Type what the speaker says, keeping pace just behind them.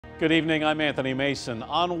Good evening, I'm Anthony Mason.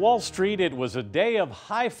 On Wall Street, it was a day of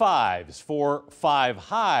high fives for five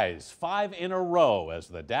highs, 5 in a row, as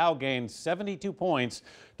the Dow gained 72 points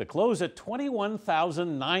to close at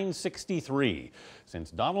 21,963.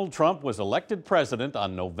 Since Donald Trump was elected president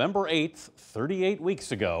on November 8th, 38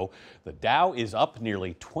 weeks ago, the Dow is up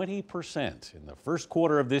nearly 20%. In the first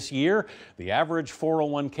quarter of this year, the average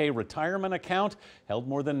 401k retirement account held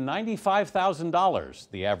more than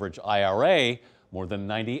 $95,000. The average IRA more than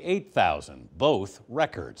 98,000, both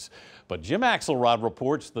records. But Jim Axelrod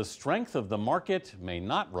reports the strength of the market may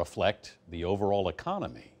not reflect the overall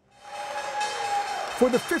economy. For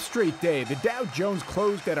the fifth straight day, the Dow Jones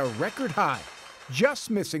closed at a record high, just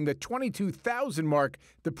missing the 22,000 mark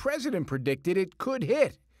the president predicted it could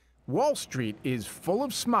hit. Wall Street is full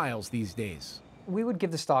of smiles these days. We would give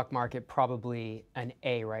the stock market probably an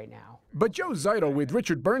A right now. But Joe Zeitel with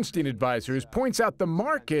Richard Bernstein Advisors points out the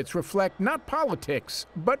markets reflect not politics,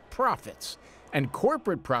 but profits. And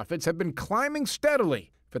corporate profits have been climbing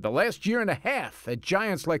steadily for the last year and a half at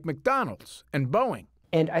giants like McDonald's and Boeing.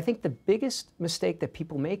 And I think the biggest mistake that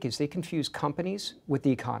people make is they confuse companies with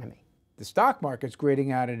the economy. The stock market's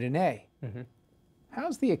grading out at an A.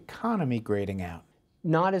 How's the economy grading out?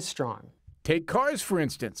 Not as strong. Take cars, for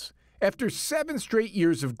instance. After 7 straight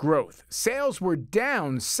years of growth, sales were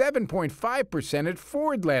down 7.5% at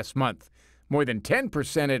Ford last month, more than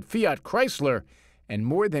 10% at Fiat Chrysler, and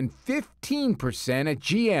more than 15% at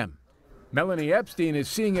GM. Melanie Epstein is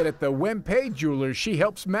seeing it at the Wempay Jewelers she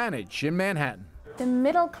helps manage in Manhattan. The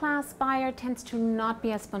middle-class buyer tends to not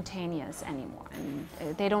be as spontaneous anymore. And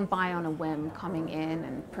they don't buy on a whim, coming in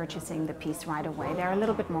and purchasing the piece right away. They're a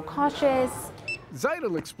little bit more cautious.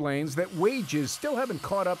 Zeitel explains that wages still haven't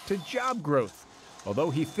caught up to job growth, although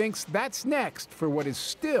he thinks that's next for what is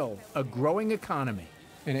still a growing economy.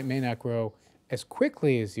 And it may not grow as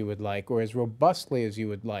quickly as you would like or as robustly as you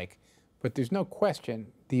would like, but there's no question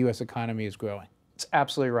the U.S. economy is growing. It's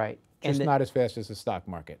absolutely right. Just not as fast as the stock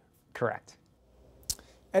market. Correct.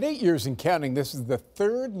 At 8 years and counting, this is the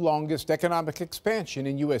third longest economic expansion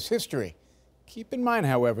in U.S. history. Keep in mind,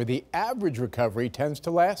 however, the average recovery tends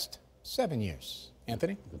to last 7 years.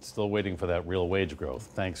 Anthony? It's still waiting for that real wage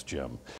growth. Thanks, Jim.